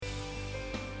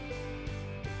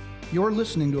You're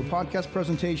listening to a podcast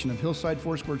presentation of Hillside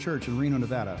Foursquare Church in Reno,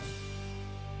 Nevada.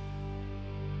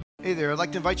 Hey there, I'd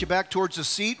like to invite you back towards the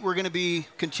seat. We're going to be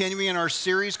continuing in our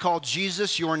series called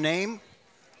Jesus, Your Name.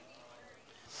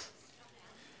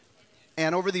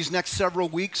 And over these next several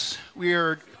weeks, we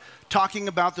are talking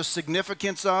about the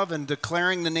significance of and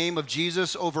declaring the name of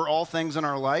Jesus over all things in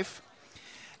our life.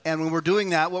 And when we're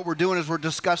doing that, what we're doing is we're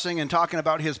discussing and talking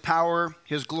about his power,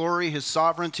 his glory, his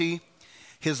sovereignty,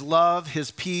 his love, his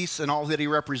peace, and all that he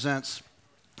represents.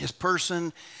 His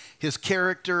person, his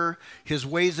character, his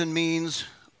ways and means,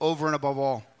 over and above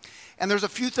all. And there's a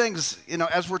few things,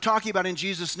 as we're talking about in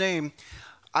Jesus' name,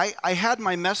 I had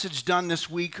my message done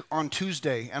this week on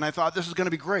Tuesday, and I thought this is going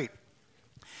to be great.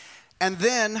 And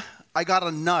then I got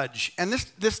a nudge, and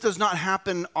this does not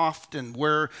happen often,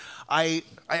 where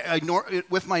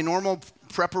with my normal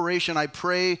preparation, I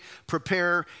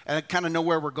prepare, and I kind of know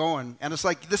where we're going. And it's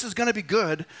like, this is going to be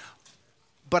good,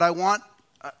 but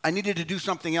I needed to do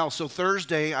something else. So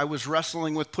Thursday, I was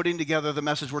wrestling with putting together the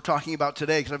message we're talking about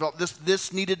today, because I felt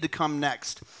this needed to come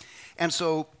next. And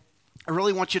so I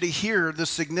really want you to hear the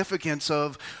significance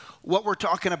of what we're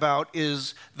talking about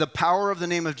is the power of the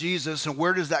name of Jesus, and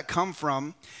where does that come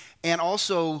from? And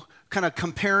also kind of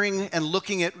comparing and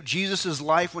looking at Jesus'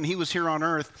 life when he was here on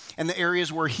earth and the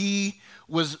areas where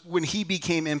when he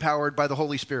became empowered by the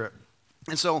Holy Spirit.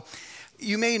 And so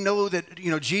you may know that,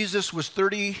 Jesus was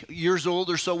 30 years old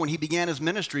or so when he began his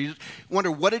ministry. You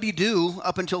wonder, what did he do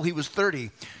up until he was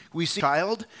 30? We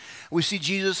see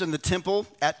Jesus in the temple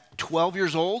at 12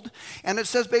 years old. And it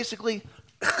says basically,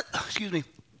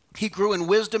 he grew in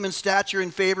wisdom and stature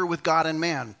and favor with God and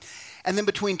man. And then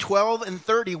between 12 and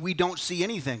 30, we don't see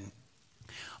anything.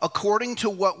 According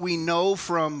to what we know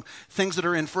from things that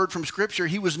are inferred from Scripture,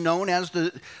 he was known as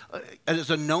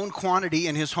a known quantity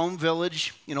in his home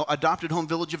village, adopted home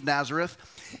village of Nazareth.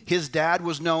 His dad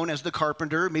was known as the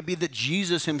carpenter. Maybe that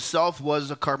Jesus himself was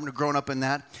a carpenter, grown up in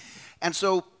that. And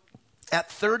so at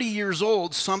 30 years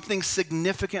old, something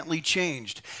significantly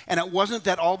changed. And it wasn't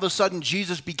that all of a sudden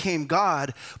Jesus became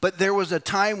God, but there was a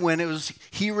time when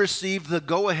he received the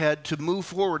go-ahead to move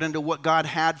forward into what God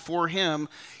had for him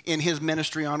in his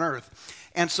ministry on earth.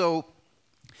 And so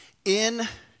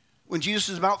when Jesus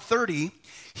was about 30,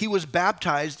 he was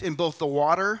baptized in both the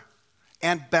water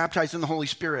and baptized in the Holy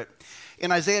Spirit.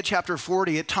 In Isaiah chapter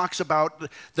 40, it talks about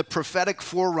the prophetic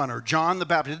forerunner, John the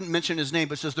Baptist. It didn't mention his name,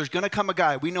 but it says there's going to come a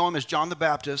guy, we know him as John the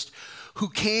Baptist, who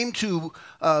came to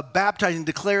baptize and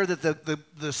declare that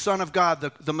the Son of God,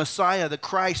 the Messiah, the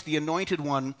Christ, the Anointed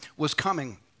One, was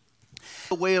coming.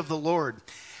 The way of the Lord.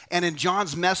 And in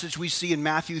John's message, we see in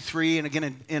Matthew 3 and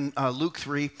again in Luke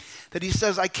 3, that he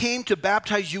says, I came to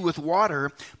baptize you with water,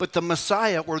 but the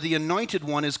Messiah, or the Anointed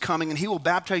One, is coming, and he will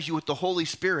baptize you with the Holy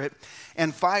Spirit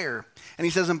and fire. And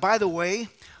he says, and by the way,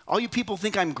 all you people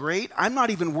think I'm great. I'm not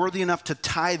even worthy enough to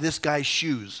tie this guy's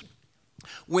shoes.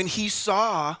 When he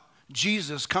saw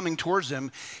Jesus coming towards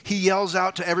him, he yells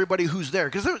out to everybody who's there,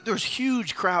 because there's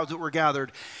huge crowds that were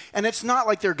gathered. And it's not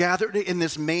like they're gathered in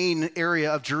this main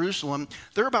area of Jerusalem.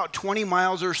 They're about 20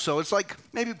 miles or so. It's like,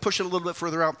 maybe push it a little bit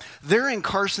further out. They're in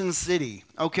Carson City,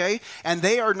 okay? And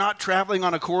they are not traveling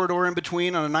on a corridor in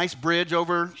between on a nice bridge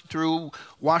over through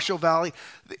Washoe Valley.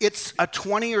 It's a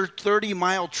 20 or 30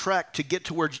 mile trek to get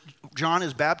to where John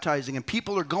is baptizing, and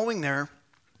people are going there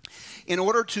in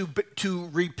order to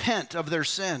repent of their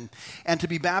sin and to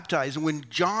be baptized. And when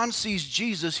John sees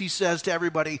Jesus, he says to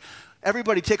everybody,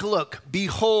 take a look.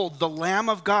 Behold, the Lamb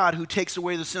of God who takes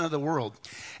away the sin of the world.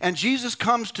 And Jesus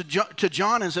comes to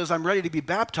John and says, I'm ready to be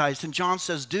baptized. And John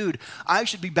says, dude, I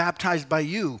should be baptized by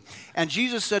you. And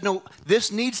Jesus said, no,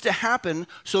 this needs to happen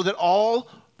so that all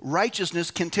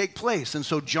righteousness can take place. And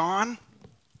so John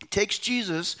takes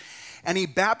Jesus and he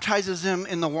baptizes him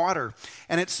in the water.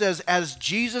 And it says, as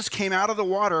Jesus came out of the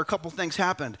water, a couple things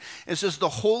happened. It says the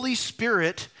Holy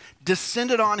Spirit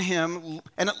descended on him,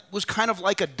 and it was kind of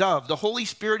like a dove. The Holy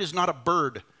Spirit is not a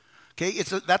bird, okay?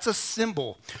 That's a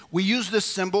symbol. We use this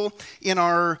symbol in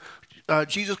our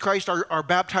Jesus Christ, our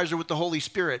baptizer with the Holy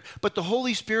Spirit. But the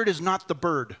Holy Spirit is not the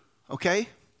bird, okay?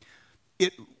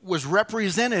 It was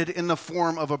represented in the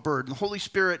form of a bird. The Holy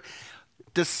Spirit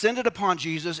descended upon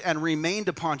Jesus and remained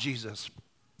upon Jesus.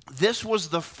 This was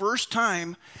the first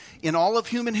time in all of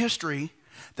human history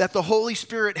that the Holy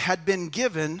Spirit had been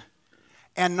given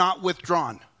and not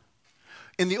withdrawn.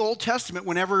 In the Old Testament,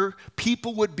 whenever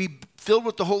people would be filled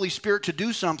with the Holy Spirit to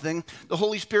do something, the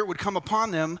Holy Spirit would come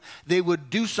upon them, they would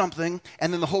do something,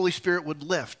 and then the Holy Spirit would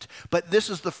lift. But this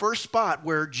is the first spot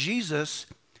where Jesus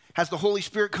has the Holy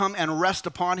Spirit come and rest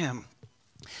upon him.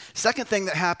 Second thing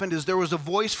that happened is there was a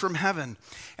voice from heaven,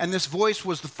 and this voice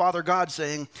was the Father God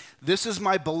saying, "This is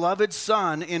my beloved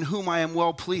Son in whom I am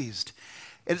well pleased."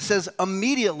 And it says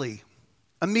immediately,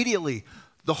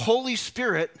 the Holy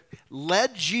Spirit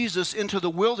led Jesus into the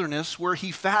wilderness where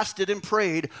he fasted and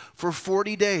prayed for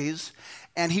 40 days,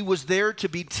 and he was there to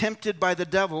be tempted by the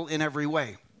devil in every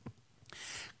way.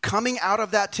 Coming out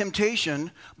of that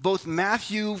temptation, both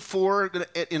Matthew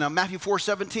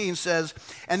 4:17 says,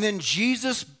 and then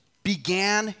Jesus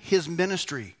began his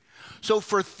ministry. So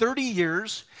for 30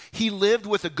 years, he lived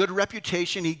with a good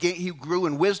reputation. He grew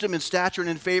in wisdom and stature and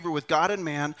in favor with God and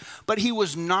man, but he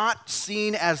was not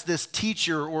seen as this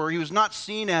teacher, or he was not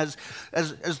seen as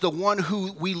the one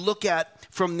who we look at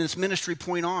from this ministry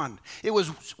point on. It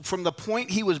was from the point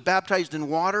he was baptized in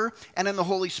water and in the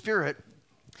Holy Spirit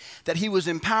that he was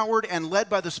empowered and led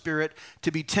by the Spirit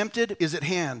to be tempted is at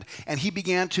hand. And he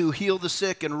began to heal the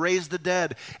sick and raise the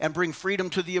dead and bring freedom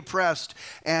to the oppressed.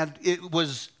 And it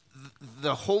was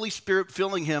the Holy Spirit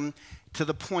filling him to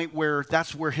the point where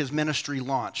that's where his ministry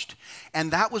launched.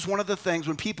 And that was one of the things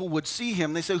when people would see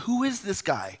him, they say, "Who is this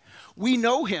guy? We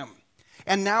know him."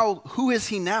 And now, who is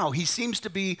he now? He seems to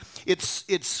be,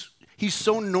 he's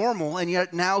so normal, and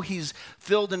yet now he's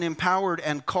filled and empowered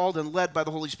and called and led by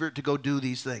the Holy Spirit to go do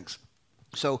these things.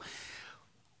 So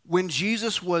when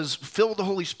Jesus was filled with the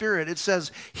Holy Spirit, it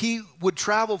says he would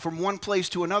travel from one place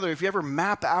to another. If you ever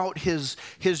map out his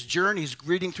journeys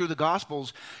reading through the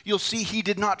Gospels, you'll see he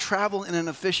did not travel in an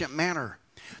efficient manner.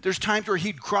 There's times where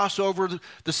he'd cross over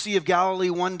the Sea of Galilee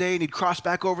one day, and he'd cross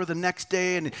back over the next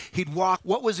day, and he'd walk.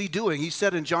 What was he doing? He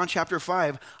said in John chapter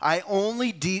 5, "I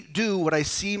only do what I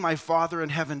see my Father in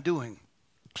heaven doing."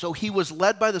 So he was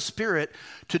led by the Spirit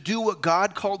to do what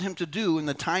God called him to do in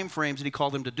the time frames that he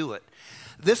called him to do it.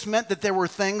 This meant that there were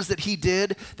things that he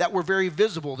did that were very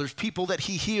visible. There's people that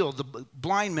he healed, the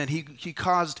blind men. He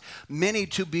caused many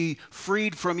to be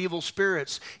freed from evil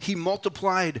spirits. He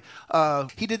multiplied.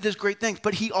 He did these great things,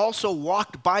 but he also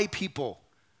walked by people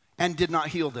and did not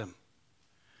heal them.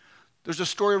 There's a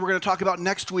story we're going to talk about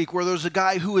next week where there's a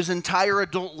guy who his entire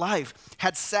adult life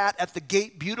had sat at the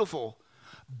gate beautiful,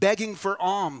 begging for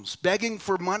alms, begging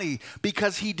for money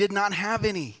because he did not have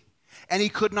any and he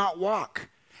could not walk.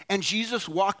 And Jesus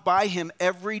walked by him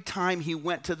every time he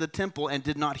went to the temple and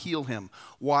did not heal him.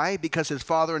 Why? Because his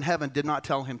Father in heaven did not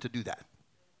tell him to do that.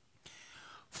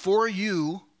 For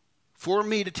you, for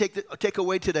me to take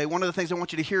away today, one of the things I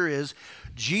want you to hear is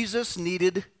Jesus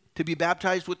needed to be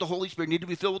baptized with the Holy Spirit, needed to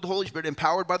be filled with the Holy Spirit,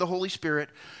 empowered by the Holy Spirit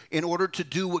in order to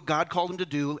do what God called him to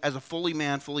do as a fully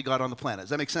man, fully God on the planet.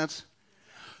 Does that make sense?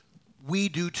 We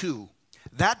do too.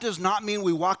 That does not mean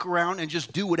we walk around and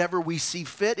just do whatever we see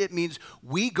fit. It means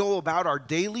we go about our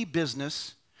daily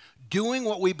business, doing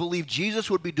what we believe Jesus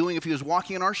would be doing if he was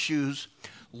walking in our shoes,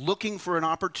 looking for an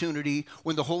opportunity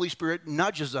when the Holy Spirit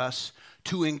nudges us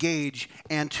to engage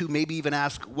and to maybe even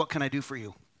ask, "What can I do for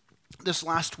you?" This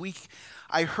last week,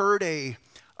 I heard a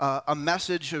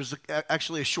message. It was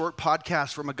actually a short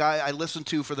podcast from a guy I listened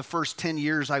to for the first 10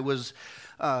 years I was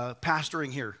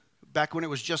pastoring here. Back when it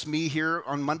was just me here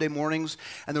on Monday mornings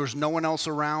and there was no one else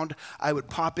around, I would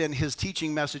pop in his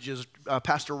teaching messages.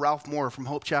 Pastor Ralph Moore from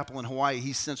Hope Chapel in Hawaii,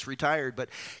 he's since retired, but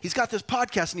he's got this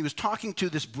podcast and he was talking to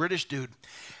this British dude,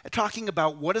 talking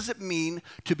about what does it mean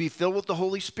to be filled with the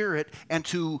Holy Spirit and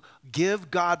to give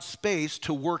God space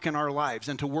to work in our lives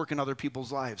and to work in other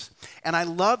people's lives. And I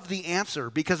loved the answer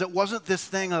because it wasn't this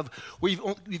thing of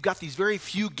we've got these very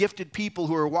few gifted people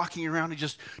who are walking around and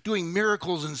just doing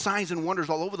miracles and signs and wonders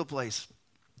all over the place.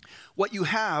 What you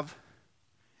have,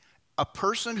 a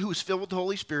person who's filled with the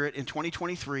Holy Spirit in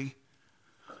 2023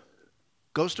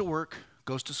 goes to work,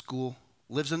 goes to school,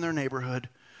 lives in their neighborhood,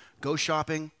 goes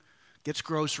shopping, gets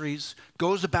groceries,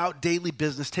 goes about daily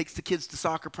business, takes the kids to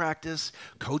soccer practice,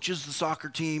 coaches the soccer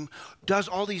team, does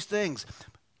all these things.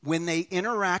 When they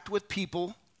interact with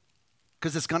people,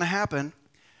 because it's going to happen,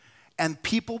 and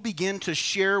people begin to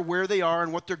share where they are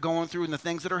and what they're going through and the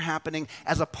things that are happening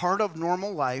as a part of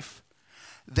normal life,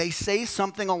 they say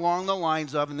something along the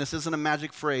lines of, and this isn't a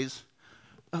magic phrase,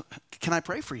 "Can I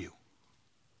pray for you?"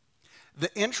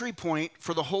 The entry point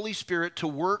for the Holy Spirit to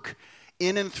work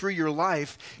in and through your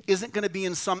life isn't going to be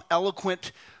in some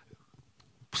eloquent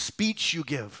speech you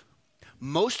give.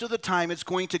 Most of the time, it's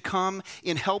going to come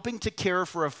in helping to care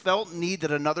for a felt need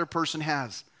that another person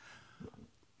has.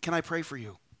 "Can I pray for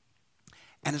you?"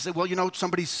 And I say, "Well,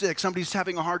 somebody's sick, somebody's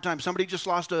having a hard time, somebody just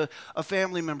lost a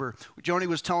family member." Joni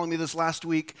was telling me this last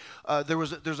week.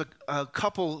 There's a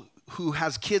couple who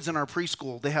has kids in our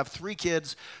preschool. They have 3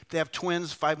 kids. They have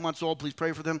twins, 5 months old. Please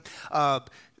pray for them.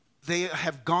 they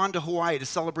have gone to Hawaii to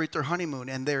celebrate their honeymoon,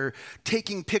 and they're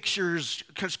taking pictures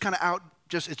kind of out.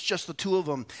 It's just the two of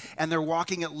them, and they're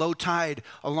walking at low tide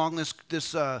along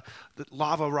this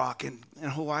lava rock in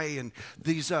Hawaii, and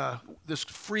this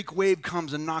freak wave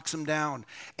comes and knocks him down,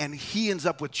 and he ends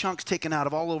up with chunks taken out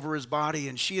of all over his body,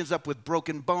 and she ends up with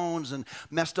broken bones and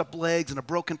messed up legs and a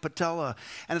broken patella.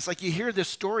 And it's like you hear this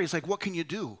story, it's like, what can you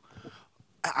do?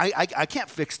 I can't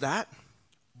fix that,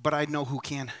 but I know who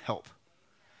can help.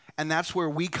 And that's where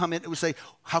we come in and we say,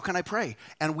 how can I pray?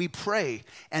 And we pray.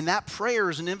 And that prayer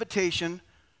is an invitation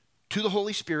to the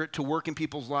Holy Spirit to work in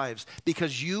people's lives.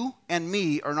 Because you and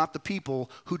me are not the people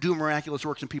who do miraculous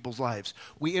works in people's lives.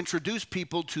 We introduce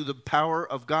people to the power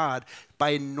of God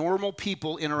by normal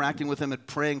people interacting with Him and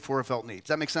praying for a felt need. Does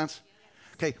that make sense?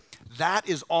 Okay,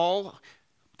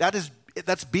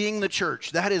 that's being the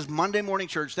church. That is Monday morning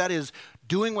church. That is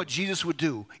doing what Jesus would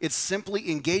do. It's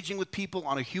simply engaging with people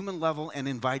on a human level and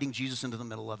inviting Jesus into the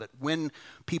middle of it when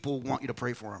people want you to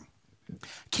pray for Him.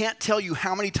 Can't tell you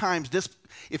how many times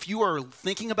if you are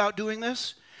thinking about doing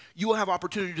this, you will have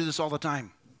opportunity to do this all the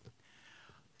time.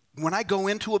 When I go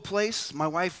into a place, my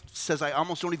wife says I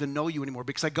almost don't even know you anymore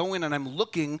because I go in and I'm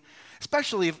looking,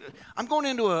 especially if I'm going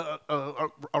into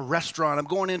a restaurant, I'm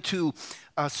going into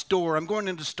a store, I'm going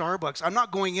into Starbucks. I'm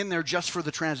not going in there just for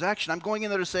the transaction. I'm going in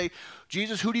there to say,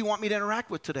 Jesus, who do you want me to interact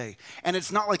with today? And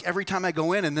it's not like every time I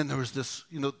go in and then there's this,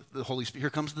 the Holy Spirit, here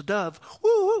comes the dove,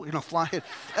 woo, flying.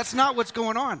 That's not what's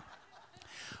going on.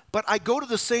 But I go to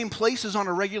the same places on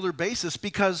a regular basis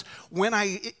because when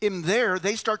I am there,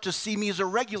 they start to see me as a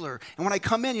regular. And when I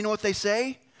come in, you know what they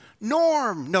say?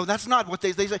 Norm. No, that's not what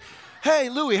they say. Hey,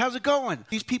 Louie, how's it going?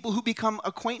 These people who become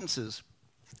acquaintances.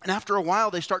 And after a while,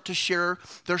 they start to share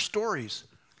their stories.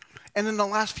 And in the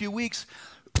last few weeks,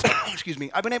 excuse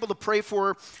me, I've been able to pray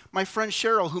for my friend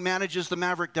Cheryl, who manages the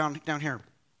Maverick down here.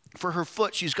 For her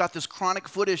foot, she's got this chronic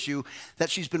foot issue that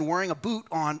she's been wearing a boot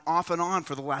on off and on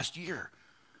for the last year.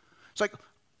 It's like,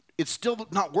 it's still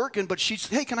not working, but she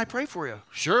said, hey, can I pray for you?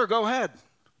 Sure, go ahead.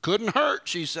 Couldn't hurt,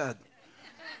 she said.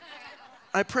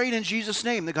 I prayed in Jesus'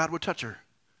 name that God would touch her.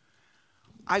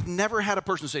 I've never had a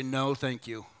person say, no, thank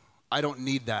you. I don't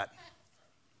need that.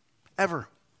 Ever.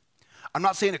 I'm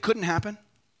not saying it couldn't happen,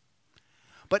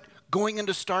 but going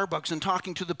into Starbucks and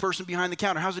talking to the person behind the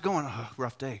counter, how's it going? Oh,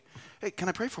 rough day. Hey, can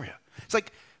I pray for you? It's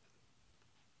like,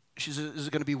 she said, is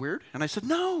it going to be weird? And I said,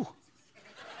 no.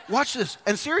 Watch this.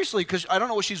 And seriously, because I don't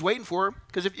know what she's waiting for,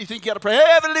 because if you think you got to pray,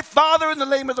 Heavenly Father, in the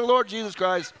name of the Lord Jesus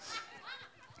Christ,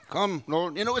 come,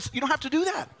 Lord. You don't have to do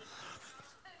that.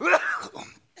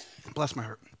 Bless my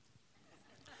heart.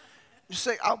 Just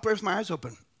say, I'll pray with my eyes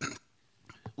open.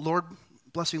 Lord,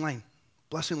 bless Elaine.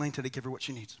 Bless Elaine today. Give her what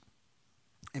she needs.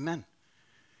 Amen.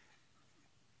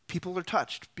 People are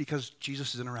touched because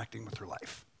Jesus is interacting with her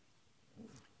life.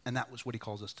 And that was what He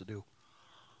calls us to do.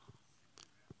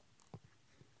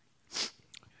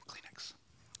 Kleenex,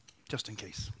 just in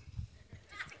case.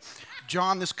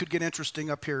 John, this could get interesting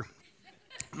up here.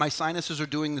 My sinuses are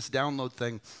doing this download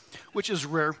thing, which is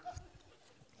rare.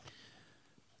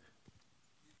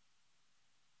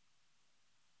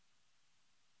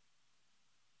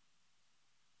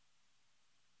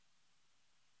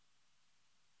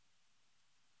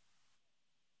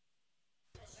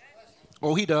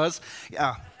 Oh, he does.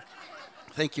 Yeah.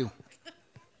 Thank you.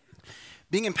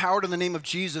 Being empowered in the name of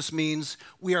Jesus means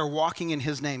we are walking in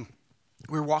His name.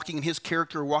 We're walking in His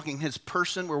character. We're walking in His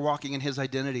person. We're walking in His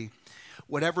identity.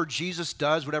 Whatever Jesus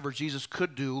does, whatever Jesus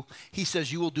could do, He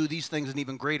says, you will do these things and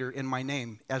even greater in my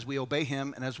name as we obey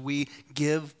Him and as we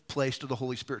give place to the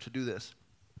Holy Spirit to do this.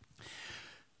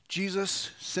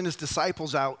 Jesus sent His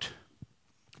disciples out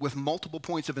with multiple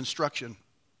points of instruction.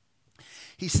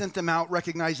 He sent them out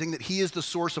recognizing that He is the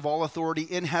source of all authority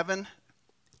in heaven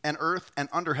and earth and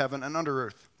under heaven and under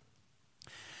earth.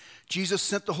 Jesus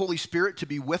sent the Holy Spirit to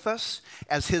be with us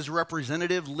as His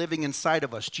representative living inside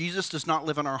of us. Jesus does not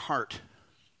live in our heart.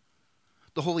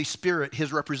 The Holy Spirit,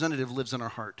 His representative, lives in our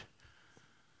heart.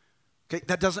 Okay,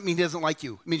 that doesn't mean He doesn't like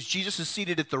you. It means Jesus is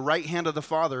seated at the right hand of the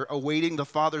Father, awaiting the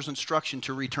Father's instruction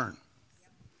to return.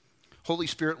 Holy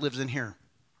Spirit lives in here.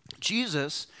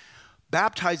 Jesus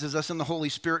baptizes us in the Holy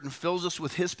Spirit and fills us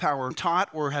with His power. Taught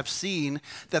or have seen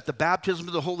that the baptism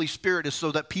of the Holy Spirit is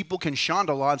so that people can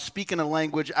shandala and speak in a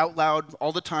language out loud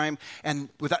all the time, and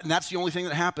that's the only thing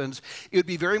that happens. It would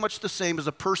be very much the same as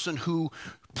a person who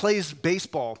plays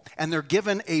baseball and they're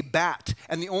given a bat,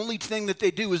 and the only thing that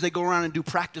they do is they go around and do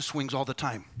practice swings all the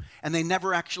time, and they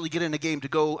never actually get in a game to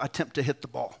go attempt to hit the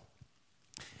ball.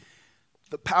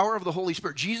 The power of the Holy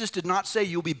Spirit. Jesus did not say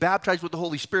you'll be baptized with the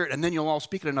Holy Spirit and then you'll all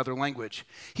speak in another language.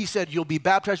 He said you'll be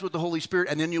baptized with the Holy Spirit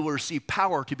and then you will receive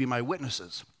power to be my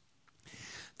witnesses.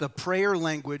 The prayer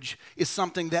language is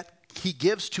something that he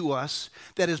gives to us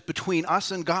that is between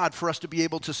us and God for us to be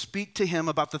able to speak to him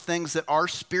about the things that our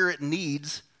spirit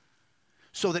needs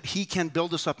so that he can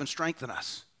build us up and strengthen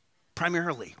us,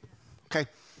 primarily. Okay?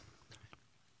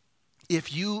 This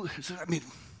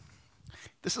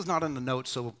is not in the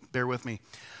notes, so bear with me.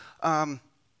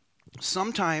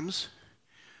 Sometimes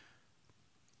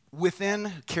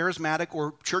within charismatic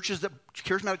churches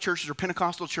or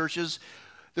Pentecostal churches,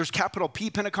 there's capital P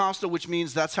Pentecostal, which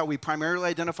means that's how we primarily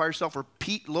identify ourselves, or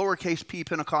lowercase p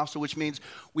Pentecostal, which means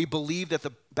we believe that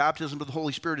the baptism of the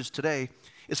Holy Spirit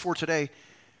is for today.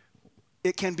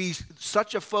 It can be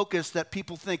such a focus that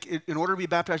people think in order to be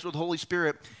baptized with the Holy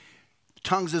Spirit,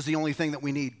 tongues is the only thing that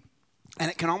we need. And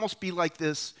it can almost be like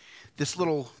this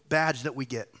little badge that we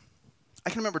get. I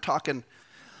can remember talking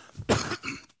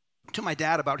to my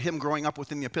dad about him growing up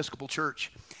within the Episcopal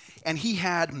Church, and he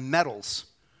had medals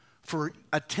for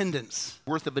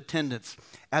worth of attendance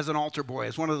as an altar boy,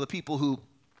 as one of the people who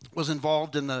was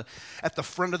involved at the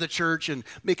front of the church and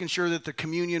making sure that the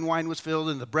communion wine was filled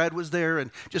and the bread was there and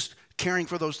just caring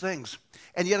for those things.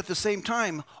 And yet at the same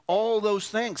time, all those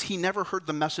things, he never heard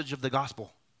the message of the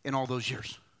gospel in all those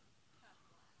years.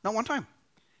 Not one time.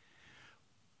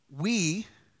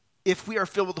 If we are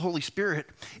filled with the Holy Spirit,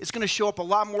 it's going to show up a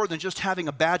lot more than just having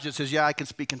a badge that says, yeah, I can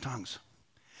speak in tongues.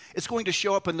 It's going to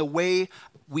show up in the way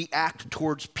we act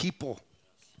towards people.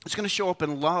 It's going to show up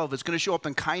in love. It's going to show up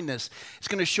in kindness. It's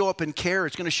going to show up in care.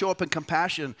 It's going to show up in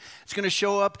compassion. It's going to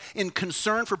show up in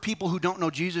concern for people who don't know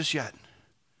Jesus yet.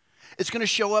 It's going to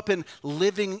show up in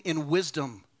living in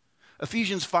wisdom.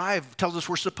 Ephesians 5 tells us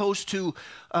we're supposed to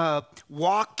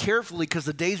walk carefully because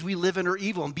the days we live in are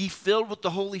evil, and be filled with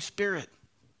the Holy Spirit.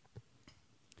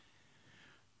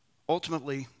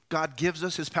 Ultimately, God gives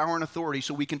us his power and authority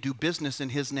so we can do business in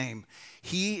his name.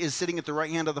 He is sitting at the right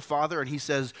hand of the Father, and he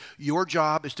says, your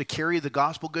job is to carry the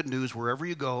gospel good news wherever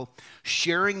you go,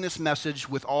 sharing this message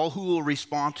with all who will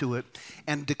respond to it,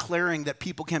 and declaring that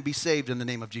people can be saved in the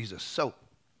name of Jesus. So,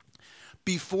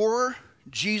 before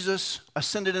Jesus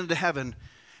ascended into heaven,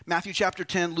 Matthew chapter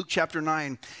 10, Luke chapter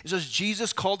 9, it says,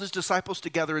 Jesus called his disciples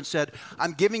together and said,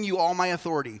 I'm giving you all my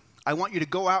authority. I want you to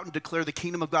go out and declare the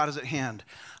kingdom of God is at hand.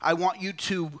 I want you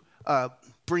to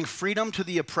bring freedom to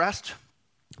the oppressed.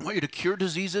 I want you to cure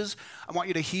diseases. I want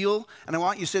you to heal. And I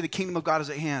want you to say the kingdom of God is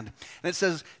at hand. And it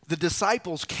says, the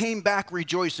disciples came back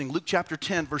rejoicing. Luke chapter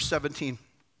 10, verse 17.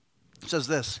 It says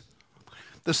this.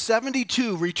 The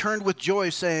 72 returned with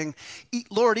joy, saying,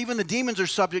 Lord, even the demons are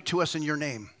subject to us in your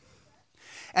name.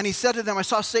 And he said to them, I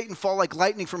saw Satan fall like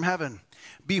lightning from heaven.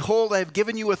 Behold, I have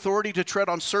given you authority to tread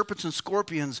on serpents and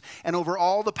scorpions and over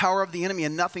all the power of the enemy,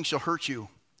 and nothing shall hurt you.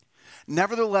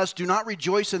 Nevertheless, do not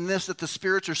rejoice in this that the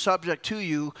spirits are subject to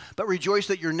you, but rejoice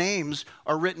that your names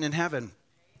are written in heaven.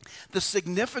 The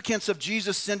significance of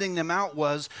Jesus sending them out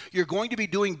was, you're going to be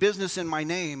doing business in my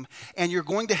name, and you're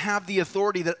going to have the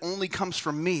authority that only comes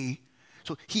from me.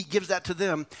 So he gives that to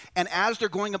them. And as they're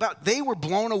going about, they were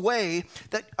blown away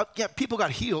that, people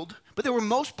got healed, but they were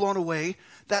most blown away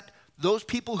that those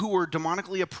people who were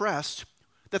demonically oppressed,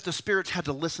 that the spirits had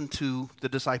to listen to the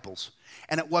disciples.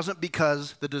 And it wasn't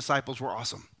because the disciples were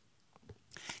awesome.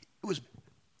 It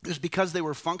was because they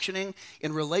were functioning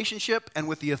in relationship and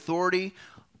with the authority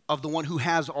of the one who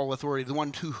has all authority, the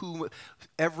one to whom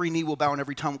every knee will bow and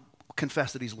every tongue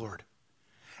confess that he's Lord.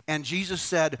 And Jesus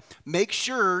said, make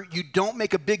sure you don't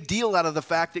make a big deal out of the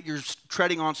fact that you're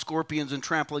treading on scorpions and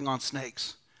trampling on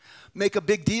snakes. Make a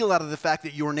big deal out of the fact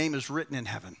that your name is written in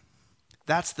heaven.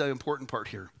 That's the important part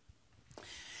here.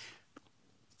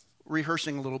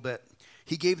 Rehearsing a little bit.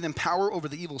 He gave them power over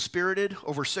the evil-spirited,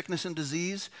 over sickness and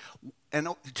disease, and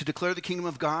to declare the kingdom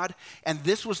of God. And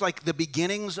this was like the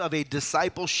beginnings of a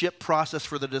discipleship process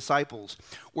for the disciples,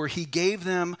 where he gave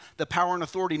them the power and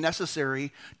authority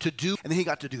necessary to do, and then he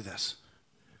got to do this.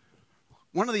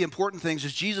 One of the important things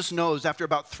is Jesus knows after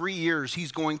about 3 years,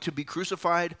 he's going to be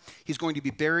crucified, he's going to be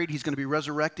buried, he's going to be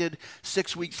resurrected.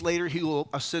 6 weeks later, he will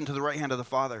ascend to the right hand of the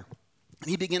Father. And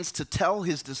he begins to tell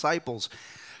his disciples,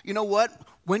 you know what?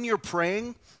 When you're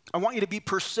praying, I want you to be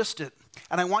persistent,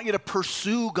 and I want you to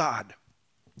pursue God.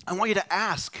 I want you to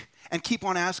ask and keep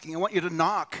on asking. I want you to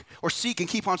knock or seek and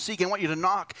keep on seeking. I want you to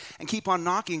knock and keep on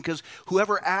knocking, because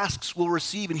whoever asks will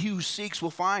receive, and he who seeks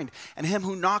will find, and him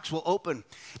who knocks will open.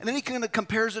 And then he kind of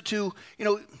compares it to,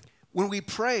 when we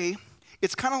pray,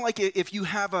 it's kind of like if you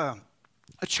have a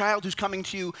child who's coming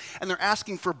to you and they're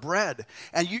asking for bread,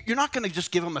 and you're not going to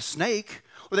just give them a snake,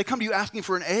 or they come to you asking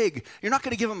for an egg. You're not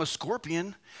going to give them a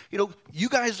scorpion. You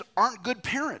guys aren't good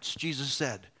parents, Jesus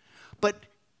said. But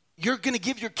you're going to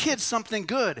give your kids something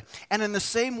good. And in the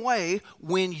same way,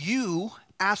 when you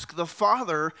ask the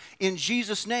Father in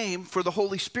Jesus' name for the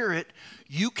Holy Spirit,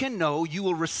 you can know you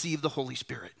will receive the Holy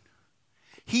Spirit.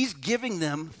 He's giving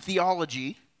them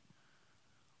theology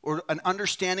or an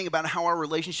understanding about how our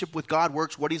relationship with God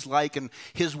works, what he's like, and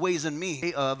his ways and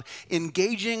me of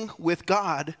engaging with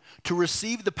God to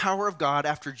receive the power of God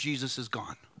after Jesus is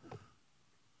gone.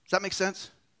 Does that make sense?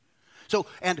 So,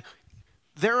 and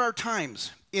there are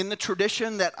times in the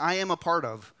tradition that I am a part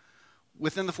of,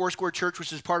 within the Foursquare Church,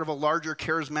 which is part of a larger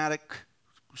charismatic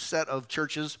set of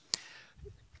churches,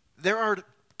 there are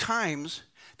times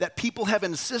that people have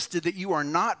insisted that you are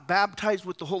not baptized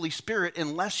with the Holy Spirit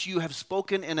unless you have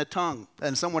spoken in a tongue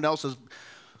and someone else has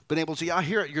been able to say, I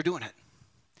hear it, you're doing it.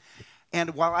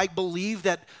 And while I believe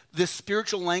that this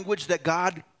spiritual language that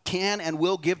God can and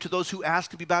will give to those who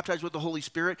ask to be baptized with the Holy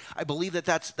Spirit, I believe that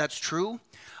that's true.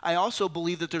 I also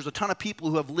believe that there's a ton of people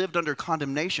who have lived under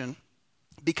condemnation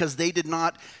because they did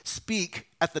not speak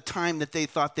at the time that they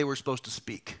thought they were supposed to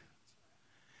speak.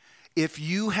 If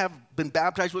you have been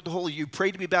baptized with the Holy, you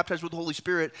prayed to be baptized with the Holy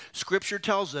Spirit, Scripture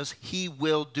tells us he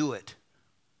will do it.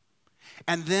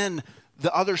 And then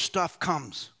the other stuff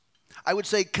comes. I would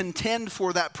say contend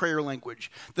for that prayer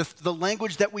language. The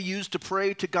language that we use to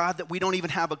pray to God that we don't even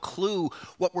have a clue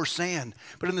what we're saying.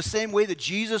 But in the same way that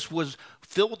Jesus was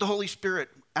filled with the Holy Spirit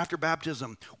after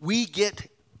baptism, we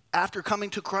get, after coming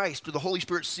to Christ, the Holy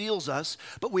Spirit seals us,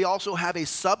 but we also have a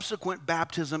subsequent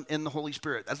baptism in the Holy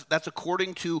Spirit. That's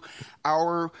according to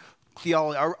our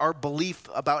theology, our belief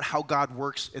about how God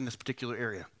works in this particular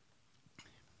area.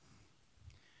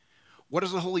 What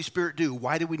does the Holy Spirit do?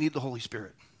 Why do we need the Holy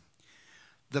Spirit?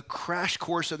 The crash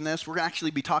course in this, we're going to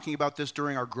actually be talking about this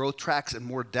during our growth tracks in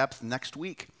more depth next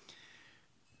week.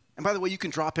 And by the way, you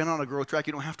can drop in on a growth track.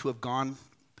 You don't have to have gone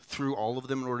through all of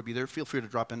them in order to be there. Feel free to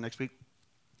drop in next week.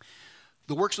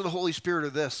 The works of the Holy Spirit are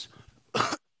this.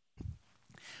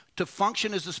 To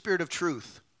function as the Spirit of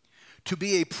truth. To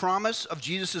be a promise of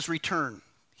Jesus' return.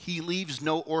 He leaves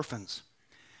no orphans.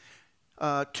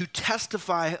 To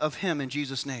testify of him in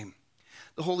Jesus' name.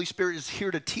 The Holy Spirit is here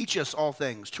to teach us all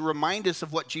things, to remind us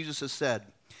of what Jesus has said,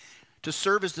 to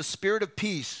serve as the Spirit of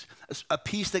peace, a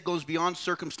peace that goes beyond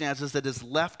circumstances, that is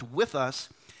left with us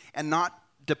and not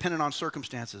dependent on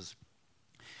circumstances.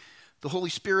 The Holy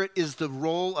Spirit is the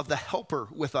role of the helper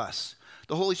with us.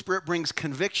 The Holy Spirit brings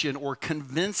conviction or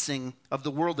convincing of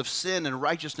the world of sin and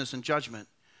righteousness and judgment.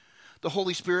 The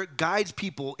Holy Spirit guides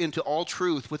people into all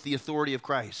truth with the authority of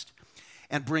Christ,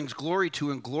 and brings glory to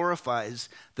and glorifies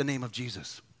the name of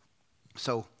Jesus.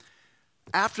 So,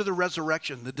 after the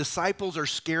resurrection, the disciples are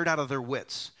scared out of their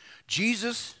wits.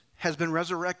 Jesus has been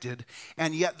resurrected,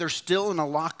 and yet they're still in a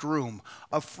locked room,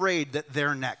 afraid that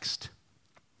they're next.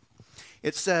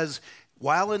 It says,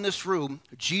 while in this room,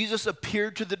 Jesus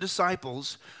appeared to the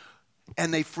disciples,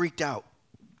 and they freaked out.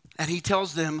 And he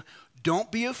tells them,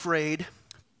 don't be afraid,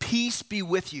 peace be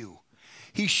with you.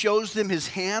 He shows them his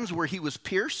hands where he was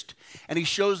pierced, and he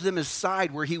shows them his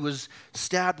side where he was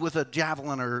stabbed with a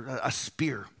javelin or a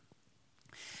spear.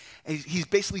 And he's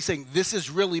basically saying, this is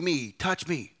really me, touch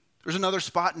me. There's another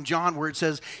spot in John where it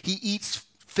says he eats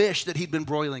fish that he'd been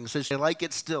broiling. It says, I like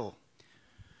it still.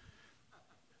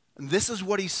 And this is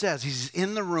what he says. He's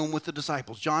in the room with the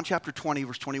disciples. John chapter 20,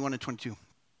 verse 21 and 22.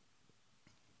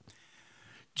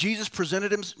 Jesus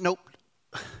presented him,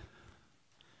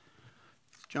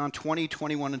 John 20,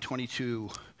 21, and 22.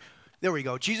 There we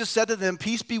go. Jesus said to them,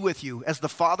 peace be with you. As the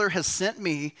Father has sent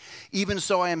me, even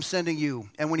so I am sending you.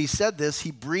 And when he said this,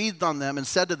 he breathed on them and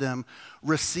said to them,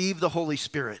 receive the Holy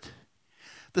Spirit.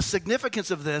 The significance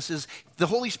of this is the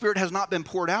Holy Spirit has not been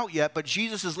poured out yet, but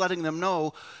Jesus is letting them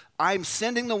know, I'm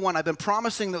sending the one, I've been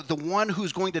promising that the one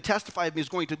who's going to testify of me is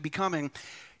going to be coming.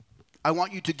 I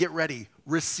want you to get ready.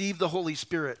 Receive the Holy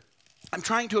Spirit. I'm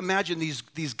trying to imagine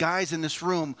these guys in this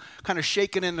room kind of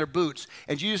shaking in their boots.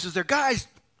 And Jesus is there, guys,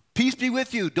 peace be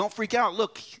with you. Don't freak out.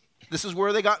 Look, this is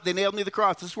where they nailed me to the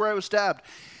cross. This is where I was stabbed.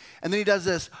 And then he does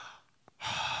this.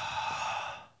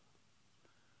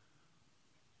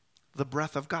 The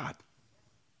breath of God.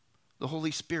 The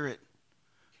Holy Spirit.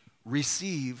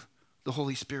 Receive the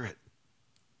Holy Spirit.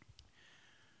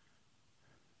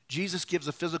 Jesus gives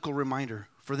a physical reminder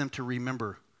for them to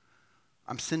remember,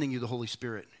 I'm sending you the Holy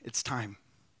Spirit. It's time.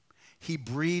 He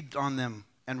breathed on them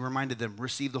and reminded them,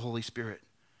 receive the Holy Spirit.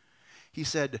 He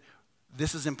said,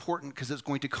 this is important because it's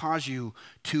going to cause you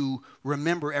to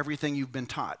remember everything you've been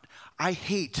taught. I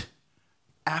hate,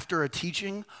 after a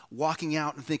teaching, walking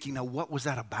out and thinking, now what was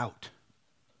that about?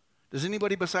 Does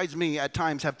anybody besides me at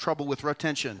times have trouble with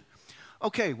retention?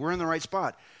 Okay, we're in the right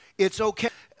spot. It's okay.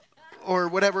 Or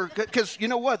whatever, because you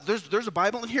know what? There's a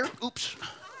Bible in here. Oops.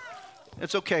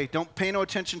 It's okay. Don't pay no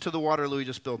attention to the water Louis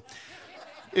just spilled.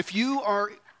 If you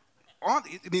are on,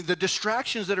 the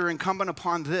distractions that are incumbent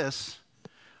upon this,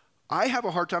 I have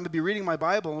a hard time to be reading my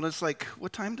Bible, and it's like,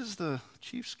 what time does the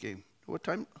Chiefs game? What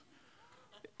time?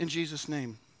 In Jesus'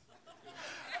 name.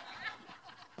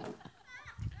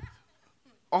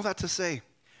 All that to say,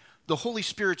 the Holy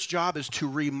Spirit's job is to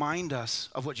remind us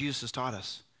of what Jesus has taught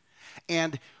us.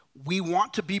 And we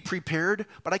want to be prepared,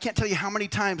 but I can't tell you how many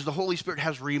times the Holy Spirit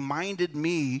has reminded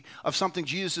me of something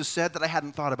Jesus has said that I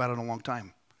hadn't thought about in a long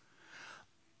time.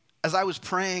 As I was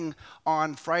praying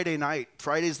on Friday night,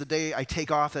 Friday's the day I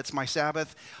take off, that's my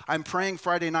Sabbath. I'm praying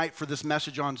Friday night for this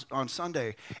message on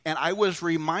Sunday, and I was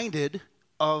reminded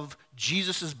of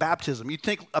Jesus' baptism. You'd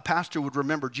think a pastor would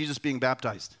remember Jesus being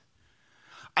baptized.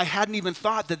 I hadn't even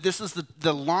thought that this is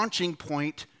the launching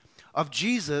point of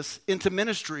Jesus into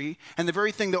ministry, and the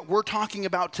very thing that we're talking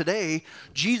about today,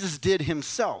 Jesus did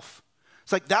himself.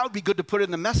 It's like, that would be good to put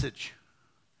in the message.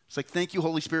 It's like, thank you,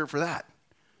 Holy Spirit, for that.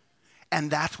 And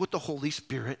that's what the Holy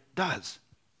Spirit does.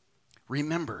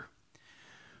 Remember,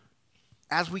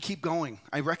 as we keep going,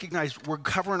 I recognize we're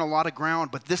covering a lot of ground,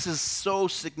 but this is so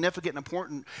significant and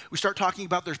important. We start talking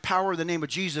about there's power in the name of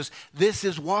Jesus. This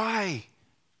is why.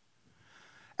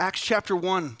 Acts chapter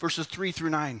 1, verses 3 through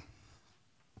 9.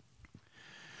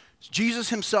 Jesus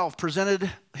himself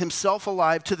presented himself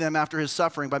alive to them after his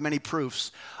suffering by many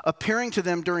proofs, appearing to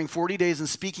them during 40 days and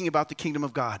speaking about the kingdom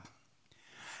of God.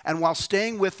 And while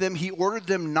staying with them, he ordered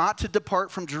them not to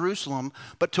depart from Jerusalem,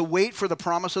 but to wait for the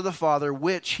promise of the Father,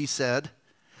 which, he said,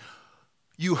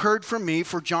 you heard from me,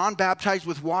 for John baptized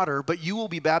with water, but you will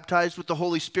be baptized with the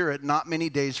Holy Spirit not many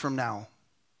days from now.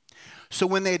 So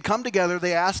when they had come together,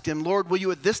 they asked him, Lord, will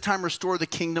you at this time restore the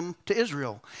kingdom to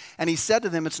Israel? And he said to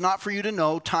them, it's not for you to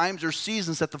know times or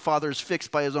seasons that the Father has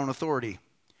fixed by his own authority.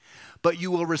 But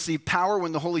you will receive power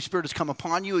when the Holy Spirit has come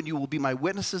upon you, and you will be my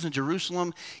witnesses in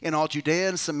Jerusalem, in all Judea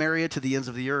and Samaria, to the ends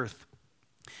of the earth.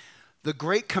 The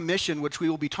Great Commission, which we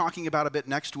will be talking about a bit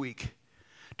next week,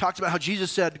 talks about how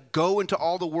Jesus said, go into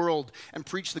all the world and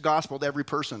preach the gospel to every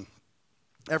person,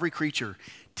 every creature.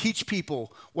 Teach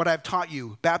people what I've taught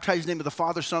you. Baptize in the name of the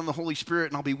Father, Son, and the Holy Spirit,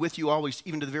 and I'll be with you always,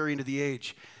 even to the very end of the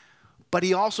age. But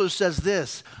he also says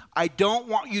this, I don't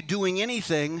want you doing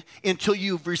anything until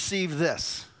you've received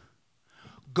this.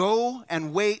 Go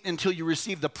and wait until you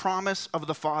receive the promise of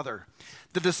the Father.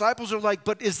 The disciples are like,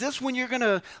 but is this when you're going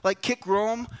to like kick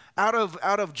Rome out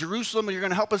of Jerusalem and you're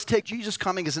going to help us take Jesus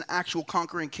coming as an actual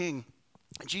conquering king?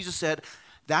 And Jesus said,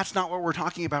 that's not what we're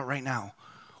talking about right now.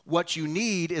 What you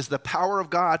need is the power of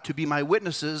God to be my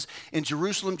witnesses in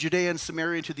Jerusalem, Judea, and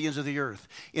Samaria, and to the ends of the earth.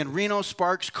 In Reno,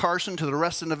 Sparks, Carson, to the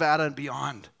rest of Nevada and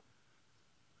beyond.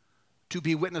 To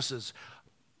be witnesses.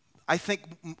 I think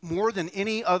more than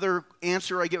any other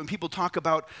answer I get when people talk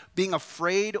about being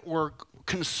afraid or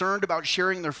concerned about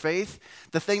sharing their faith,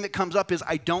 the thing that comes up is,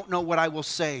 I don't know what I will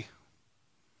say.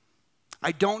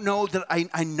 I don't know that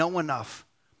I know enough.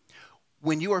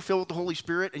 When you are filled with the Holy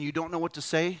Spirit and you don't know what to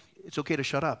say, it's okay to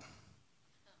shut up.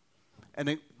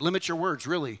 And limit your words,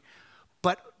 really.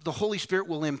 But the Holy Spirit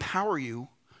will empower you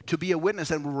to be a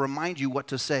witness and will remind you what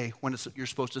to say when you're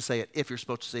supposed to say it, if you're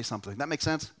supposed to say something. That make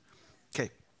sense?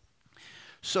 Okay.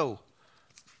 So,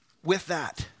 with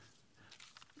that,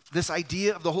 this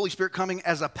idea of the Holy Spirit coming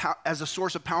as a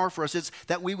source of power for us is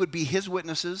that we would be his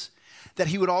witnesses, that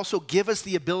he would also give us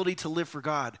the ability to live for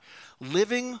God.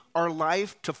 Living our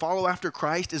life to follow after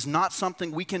Christ is not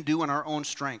something we can do in our own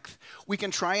strength. We can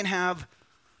try and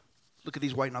look at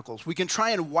these white knuckles. We can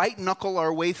try and white knuckle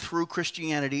our way through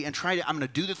Christianity and I'm going to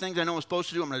do the things I know I'm supposed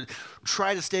to do. I'm going to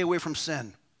try to stay away from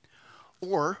sin.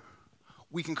 Or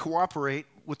we can cooperate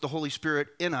with the Holy Spirit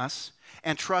in us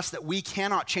and trust that we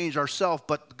cannot change ourselves,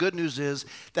 but the good news is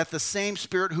that the same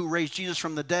Spirit who raised Jesus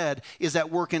from the dead is at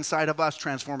work inside of us,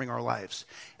 transforming our lives.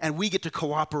 And we get to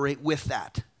cooperate with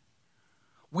that.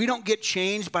 We don't get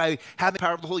changed by having the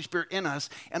power of the Holy Spirit in us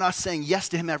and us saying yes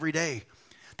to him every day.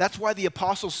 That's why the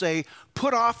apostles say,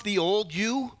 put off the old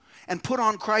you and put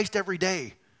on Christ every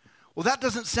day. Well, that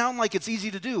doesn't sound like it's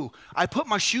easy to do. I put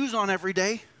my shoes on every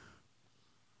day.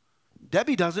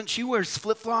 Debbie doesn't. She wears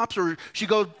flip-flops or she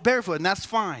goes barefoot, and that's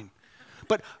fine.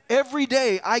 But every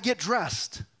day I get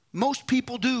dressed. Most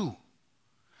people do.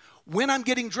 When I'm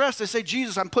getting dressed, I say,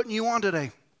 Jesus, I'm putting you on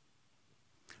today.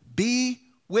 Be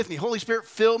with me. Holy Spirit,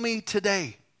 fill me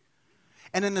today.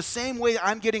 And in the same way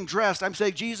I'm getting dressed, I'm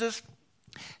saying, Jesus,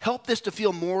 help this to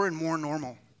feel more and more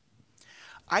normal.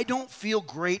 I don't feel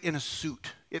great in a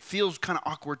suit. It feels kind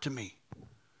of awkward to me.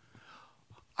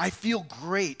 I feel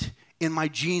great in my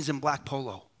jeans and black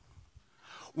polo.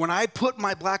 When I put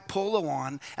my black polo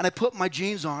on and I put my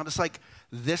jeans on, it's like,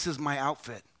 this is my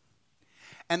outfit.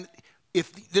 And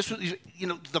if this was,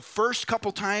 the first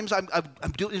couple times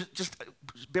I'm doing, just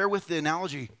bear with the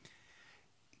analogy.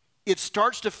 It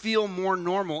starts to feel more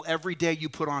normal every day you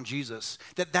put on Jesus,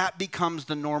 that becomes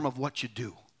the norm of what you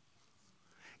do.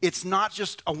 It's not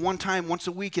just a one time, once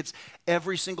a week, it's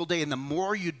every single day. And the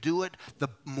more you do it, the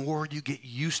more you get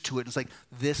used to it. It's like,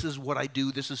 this is what I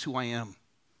do, this is who I am.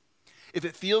 If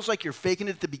it feels like you're faking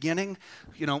it at the beginning,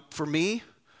 for me,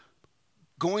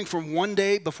 going from one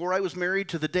day before I was married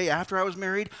to the day after I was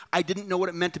married, I didn't know what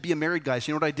it meant to be a married guy.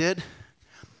 So you know what I did?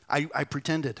 I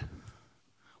pretended.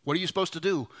 What are you supposed to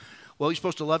do? Well, you're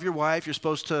supposed to love your wife. You're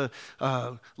supposed to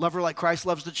love her like Christ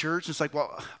loves the church. It's like,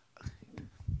 well,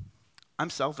 I'm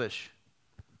selfish.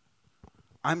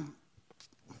 I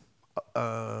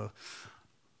have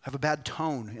a bad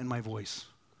tone in my voice.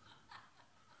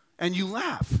 And you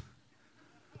laugh.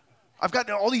 I've got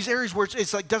all these areas where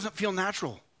it's like doesn't feel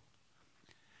natural.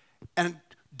 And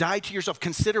die to yourself.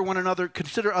 Consider one another.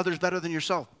 Consider others better than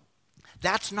yourself.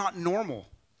 That's not normal.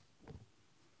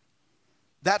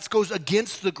 That goes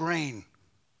against the grain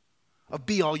of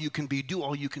be all you can be, do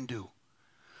all you can do.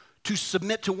 To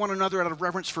submit to one another out of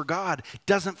reverence for God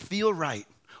doesn't feel right.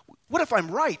 What if I'm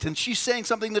right and she's saying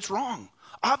something that's wrong?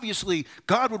 Obviously,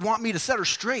 God would want me to set her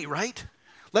straight, right?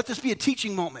 Let this be a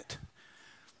teaching moment.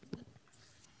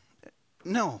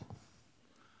 No.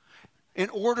 In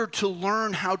order to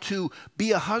learn how to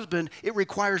be a husband, it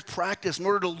requires practice. In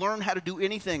order to learn how to do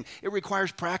anything, it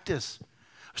requires practice.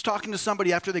 I was talking to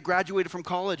somebody after they graduated from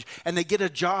college, and they get a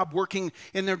job working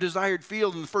in their desired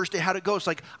field, and the first day, how'd it go? It's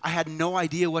like, I had no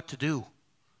idea what to do.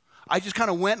 I just kind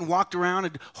of went and walked around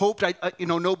and hoped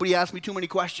nobody asked me too many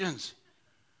questions.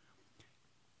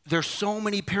 There's so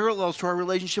many parallels to our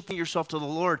relationship with yourself to the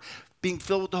Lord. Being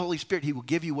filled with the Holy Spirit, He will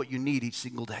give you what you need each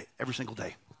single day, every single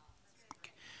day.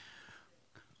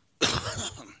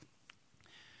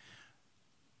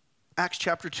 Acts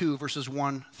chapter 2, verses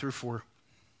 1 through 4.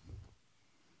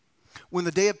 When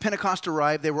the day of Pentecost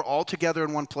arrived, they were all together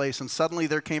in one place, and suddenly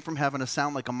there came from heaven a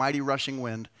sound like a mighty rushing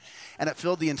wind, and it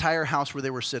filled the entire house where they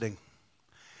were sitting.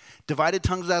 Divided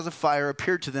tongues as of fire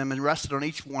appeared to them and rested on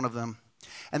each one of them,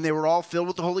 and they were all filled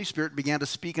with the Holy Spirit and began to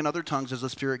speak in other tongues as the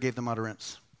Spirit gave them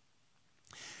utterance.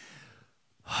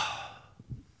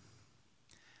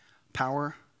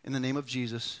 Power in the name of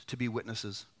Jesus to be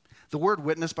witnesses. The word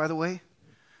witness, by the way,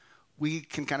 we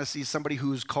can kind of see somebody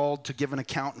who's called to give an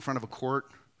account in front of a court.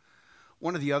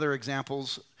 One of the other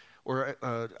examples or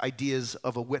ideas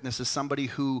of a witness is somebody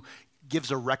who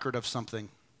gives a record of something.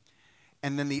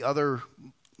 And then the other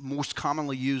most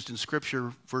commonly used in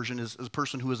Scripture version is a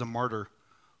person who is a martyr,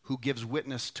 who gives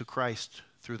witness to Christ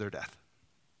through their death.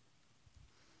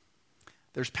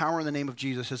 There's power in the name of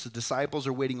Jesus as the disciples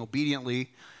are waiting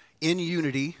obediently in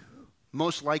unity,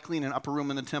 most likely in an upper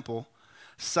room in the temple.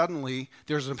 Suddenly,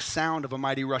 there's a sound of a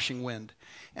mighty rushing wind.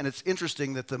 And it's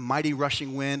interesting that the mighty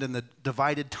rushing wind and the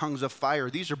divided tongues of fire,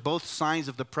 these are both signs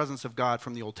of the presence of God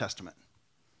from the Old Testament.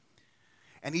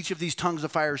 And each of these tongues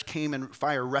of fires came and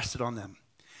fire rested on them.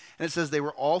 And it says they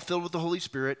were all filled with the Holy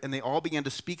Spirit, and they all began to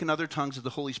speak in other tongues as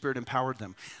the Holy Spirit empowered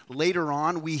them. Later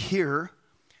on, we hear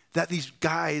that these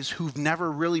guys who've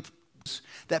never really,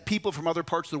 that people from other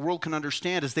parts of the world can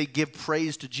understand as they give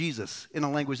praise to Jesus in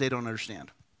a language they don't understand.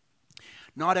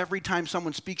 Not every time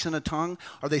someone speaks in a tongue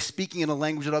are they speaking in a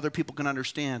language that other people can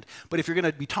understand. But if you're going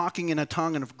to be talking in a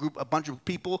tongue in a bunch of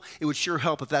people, it would sure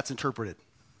help if that's interpreted.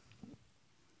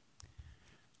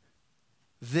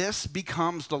 This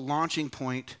becomes the launching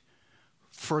point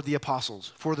for the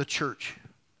apostles, for the church.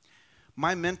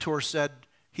 My mentor said,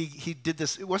 he did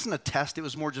this, it wasn't a test, it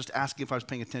was more just asking if I was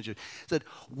paying attention. He said,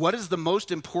 what is the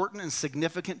most important and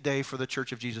significant day for the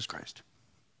Church of Jesus Christ?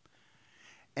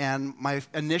 And my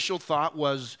initial thought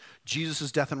was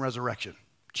Jesus' death and resurrection.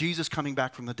 Jesus coming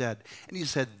back from the dead. And he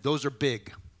said, those are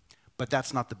big, but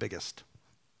that's not the biggest.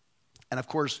 And of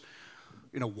course,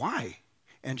 why?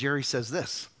 And Jerry says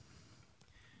this.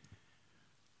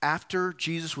 After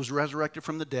Jesus was resurrected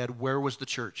from the dead, where was the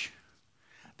church?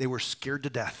 They were scared to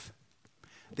death.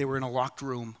 They were in a locked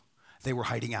room. They were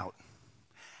hiding out.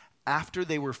 After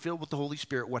they were filled with the Holy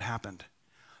Spirit, what happened?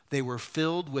 They were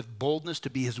filled with boldness to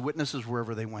be His witnesses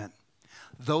wherever they went.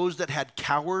 Those that had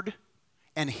cowered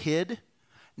and hid,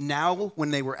 now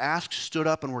when they were asked, stood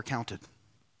up and were counted.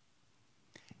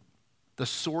 The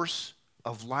source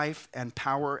of life and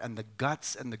power and the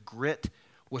guts and the grit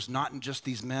was not in just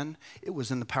these men. It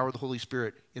was in the power of the Holy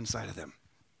Spirit inside of them.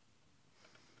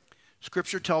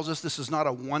 Scripture tells us this is not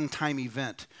a one-time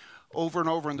event. Over and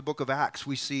over in the book of Acts,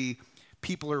 we see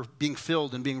people are being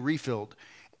filled and being refilled.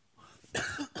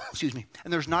 Excuse me.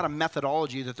 And there's not a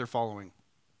methodology that they're following.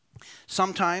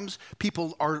 Sometimes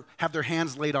people have their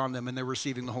hands laid on them and they're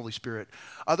receiving the Holy Spirit.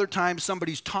 Other times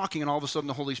somebody's talking and all of a sudden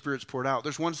the Holy Spirit's poured out.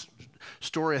 There's one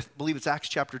story, I believe it's Acts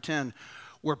chapter 10,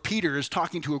 where Peter is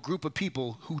talking to a group of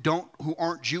people who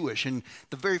aren't Jewish, and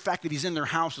the very fact that he's in their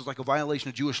house is like a violation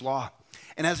of Jewish law.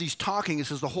 And as he's talking, it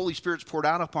says the Holy Spirit's poured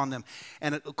out upon them.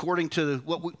 And according to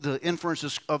the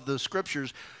inferences of the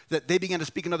scriptures, that they began to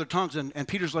speak in other tongues. And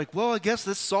Peter's like, well, I guess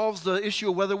this solves the issue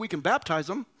of whether we can baptize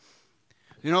them.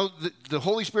 You know, the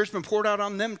Holy Spirit's been poured out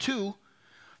on them too.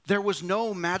 There was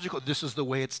no magical, this is the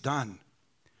way it's done.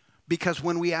 Because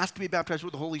when we ask to be baptized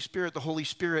with the Holy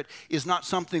Spirit is not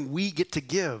something we get to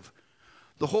give.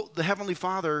 The Heavenly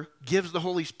Father gives the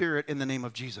Holy Spirit in the name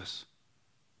of Jesus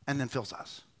and then fills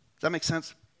us. Does that make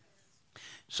sense?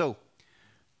 So,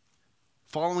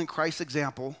 following Christ's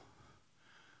example,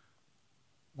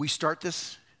 we start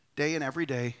this day and every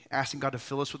day asking God to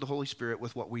fill us with the Holy Spirit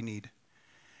with what we need.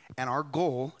 And our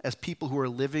goal as people who are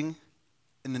living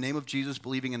in the name of Jesus,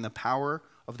 believing in the power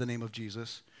of the name of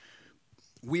Jesus,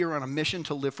 we are on a mission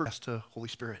to live for us to Holy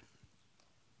Spirit.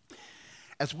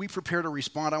 As we prepare to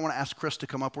respond, I want to ask Chris to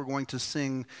come up. We're going to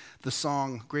sing the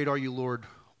song, Great Are You, Lord,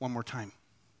 one more time.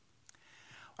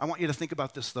 I want you to think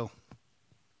about this, though.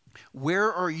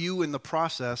 Where are you in the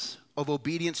process of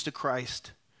obedience to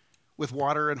Christ with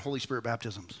water and Holy Spirit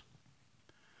baptisms?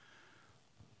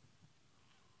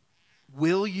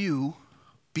 Will you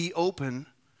be open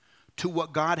to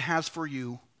what God has for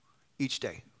you each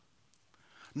day?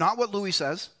 Not what Louis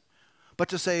says, but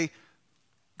to say,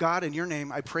 God, in your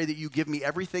name, I pray that you give me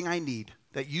everything I need,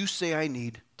 that you say I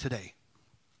need today.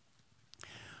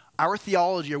 Our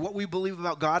theology, or what we believe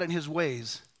about God and his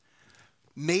ways,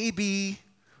 may be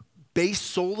based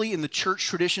solely in the church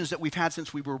traditions that we've had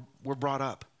since we were brought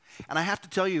up. And I have to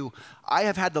tell you, I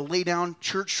have had to lay down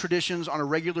church traditions on a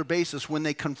regular basis when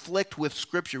they conflict with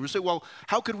Scripture. We say, well,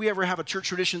 how could we ever have a church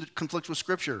tradition that conflicts with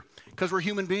Scripture? Because we're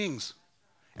human beings.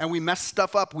 And we mess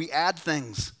stuff up. We add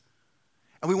things.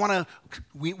 And we want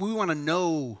to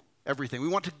know everything. We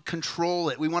want to control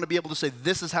it. We want to be able to say,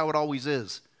 this is how it always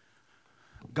is.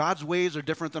 God's ways are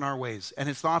different than our ways. And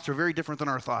his thoughts are very different than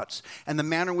our thoughts. And the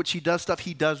manner in which he does stuff,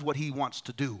 he does what he wants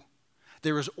to do.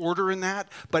 There is order in that,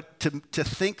 but to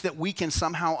think that we can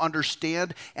somehow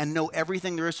understand and know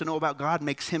everything there is to know about God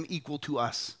makes him equal to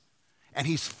us. And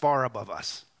he's far above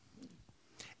us.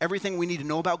 Everything we need to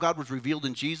know about God was revealed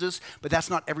in Jesus, but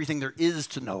that's not everything there is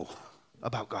to know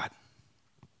about God.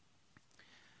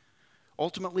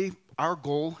 Ultimately, our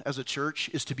goal as a church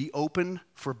is to be open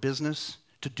for business,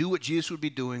 to do what Jesus would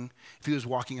be doing if he was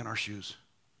walking in our shoes.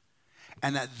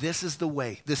 And that this is the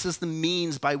way, this is the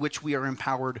means by which we are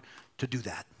empowered to do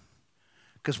that.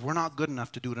 Because we're not good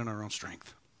enough to do it in our own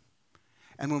strength.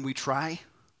 And when we try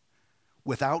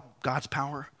without God's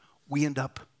power, we end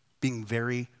up being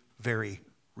very, very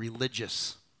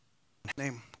religious.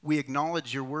 Name, we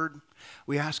acknowledge your word.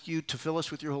 We ask you to fill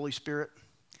us with your Holy Spirit.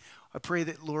 I pray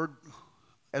that, Lord,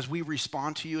 as we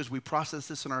respond to you, as we process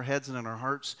this in our heads and in our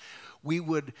hearts, we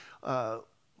would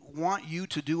want you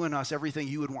to do in us everything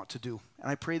you would want to do. And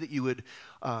I pray that you would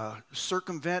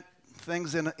circumvent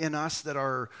things in us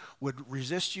that would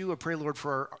resist you. I pray, Lord,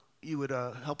 you would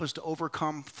help us to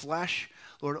overcome flesh,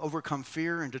 Lord, overcome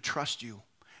fear, and to trust you.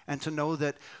 And to know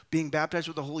that being baptized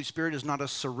with the Holy Spirit is not a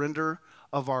surrender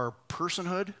of our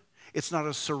personhood. It's not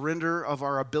a surrender of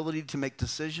our ability to make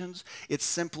decisions. It's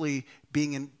simply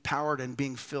being empowered and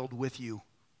being filled with you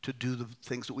to do the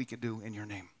things that we can do in your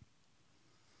name.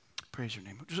 Praise your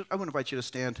name. I want to invite you to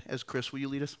stand as Chris. Will you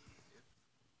lead us?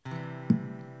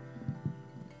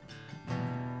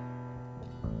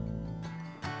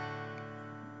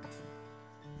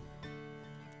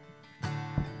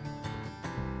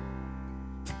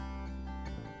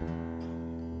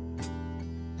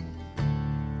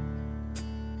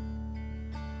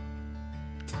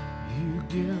 You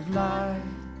give life,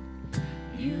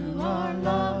 you are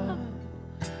love,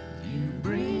 you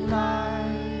bring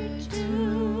light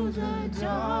to the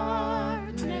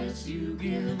darkness, you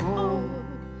give hope,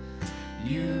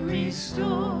 you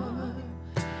restore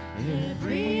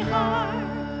every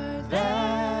heart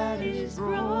that is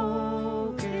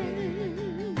broken.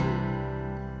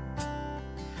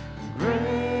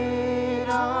 Great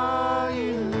are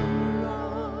you,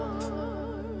 Lord.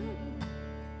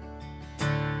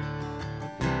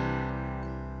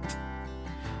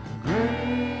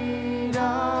 Great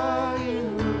are you,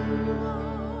 Lord.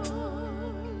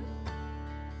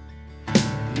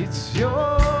 It's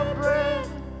your breath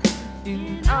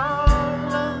in our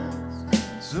lungs,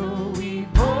 so we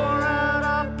pour out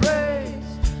our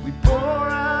praise. We pour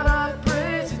out our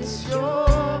praise. It's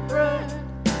your breath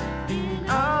in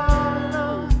our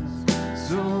lungs,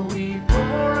 so we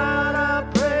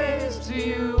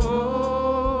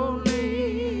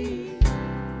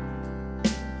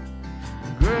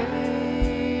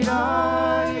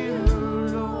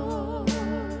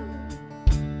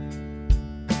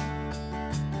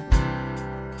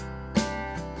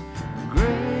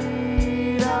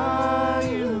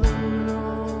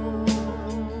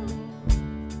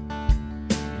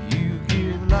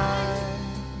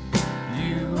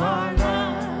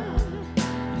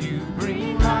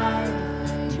bring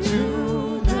light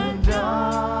to the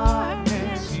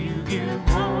darkness. You give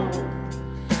hope.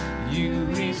 You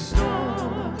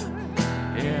restore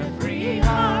every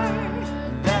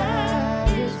heart that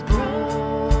is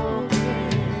broken.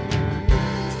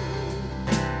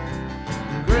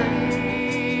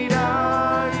 Great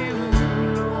are you,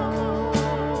 Lord.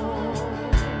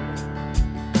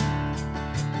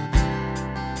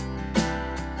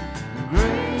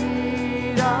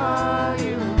 Great are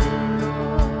you,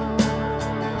 Lord.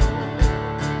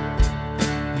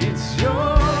 It's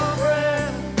your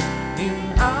breath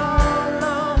in our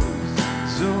lungs,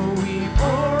 so we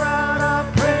pour out our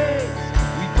praise.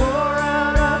 We pour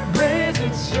out our praise.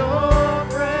 It's your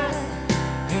breath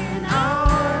in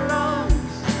our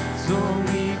lungs, so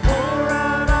we pour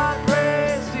out our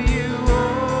praise to you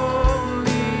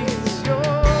only. It's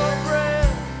your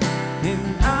breath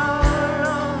in our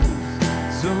lungs,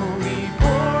 so we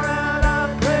pour out our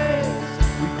praise.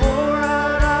 We pour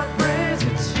out our praise.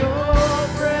 It's your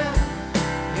breath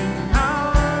in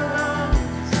our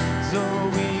lungs, so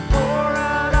we pour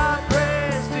out our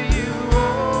praise to you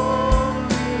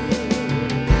only.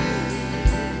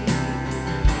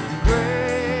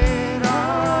 Great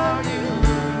are you,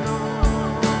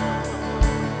 Lord.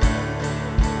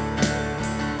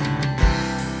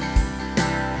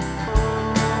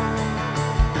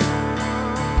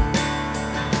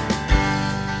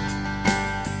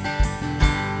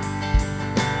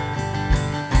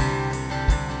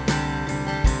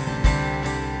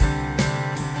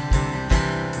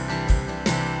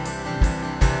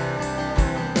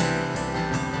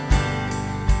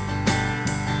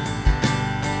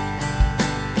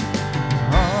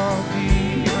 All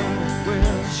the earth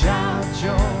will shout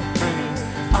your praise.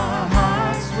 Our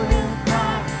hearts will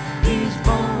cry. These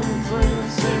bones will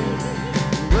sing.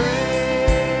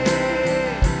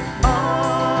 Great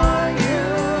are you,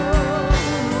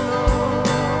 Lord.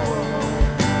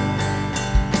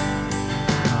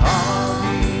 All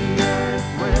the earth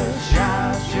will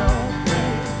shout your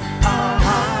praise. Our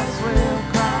hearts will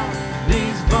cry.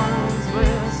 These bones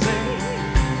will sing.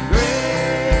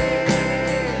 Great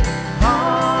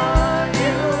are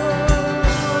you,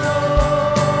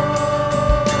 Lord.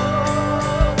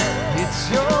 It's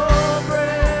your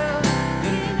breath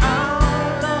in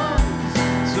our lungs,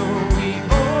 so we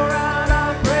pour out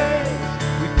our praise.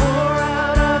 We pour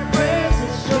out our praise.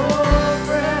 It's your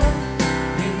breath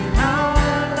in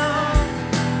our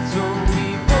lungs, so we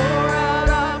pour out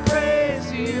our praise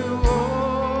to you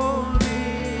only.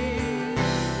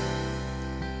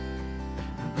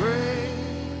 Great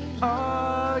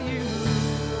are you,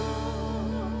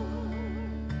 Lord.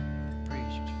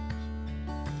 Praise you, Jesus.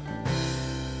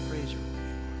 Praise your holy name.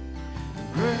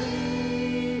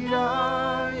 Great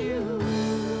are you,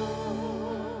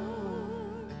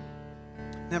 Lord.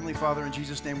 Heavenly Father, in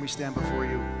Jesus' name we stand before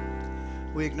you.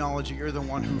 We acknowledge that you're the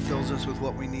one who fills us with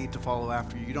what we need to follow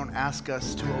after you. You don't ask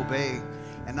us to obey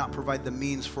and not provide the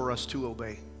means for us to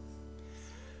obey.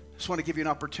 Just want to give you an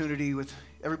opportunity with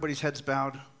everybody's heads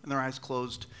bowed and their eyes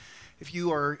closed. If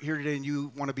you are here today and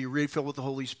you want to be refilled with the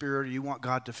Holy Spirit, or you want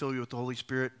God to fill you with the Holy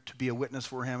Spirit to be a witness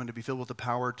for him and to be filled with the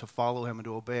power to follow him and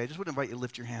to obey, I just would invite you to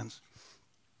lift your hands.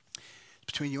 It's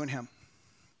between you and him.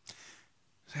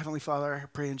 So Heavenly Father, I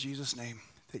pray in Jesus' name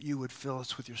that you would fill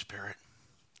us with your Spirit.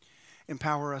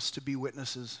 Empower us to be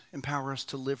witnesses. Empower us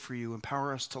to live for you.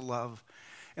 Empower us to love.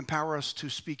 Empower us to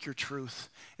speak your truth.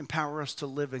 Empower us to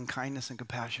live in kindness and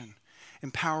compassion.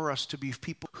 Empower us to be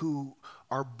people who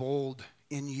are bold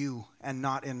in you and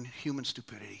not in human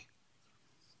stupidity.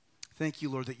 Thank you,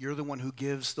 Lord, that you're the one who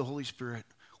gives the Holy Spirit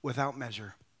without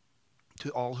measure to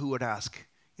all who would ask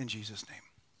in Jesus' name.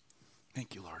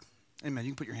 Thank you, Lord. Amen.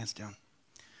 You can put your hands down.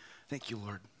 Thank you,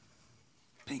 Lord.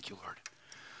 Thank you, Lord.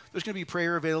 There's going to be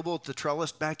prayer available at the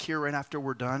trellis back here right after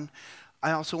we're done.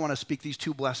 I also want to speak these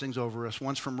two blessings over us.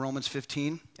 One's from Romans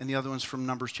 15, and the other one's from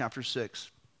Numbers chapter 6.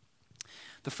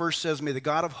 The first says, may the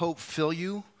God of hope fill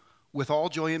you with all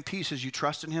joy and peace as you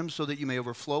trust in him, so that you may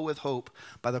overflow with hope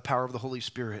by the power of the Holy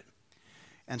Spirit.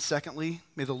 And secondly,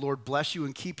 may the Lord bless you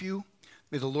and keep you.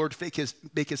 May the Lord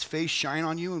make his face shine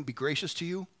on you and be gracious to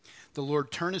you. The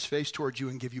Lord turn his face towards you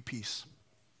and give you peace.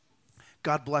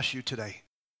 God bless you today.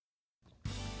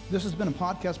 This has been a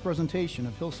podcast presentation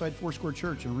of Hillside Foursquare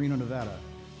Church in Reno, Nevada.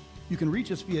 You can reach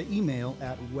us via email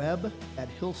at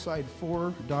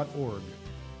web@hillside4.org.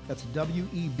 That's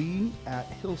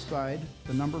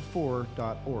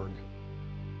WEB@hillside4.org.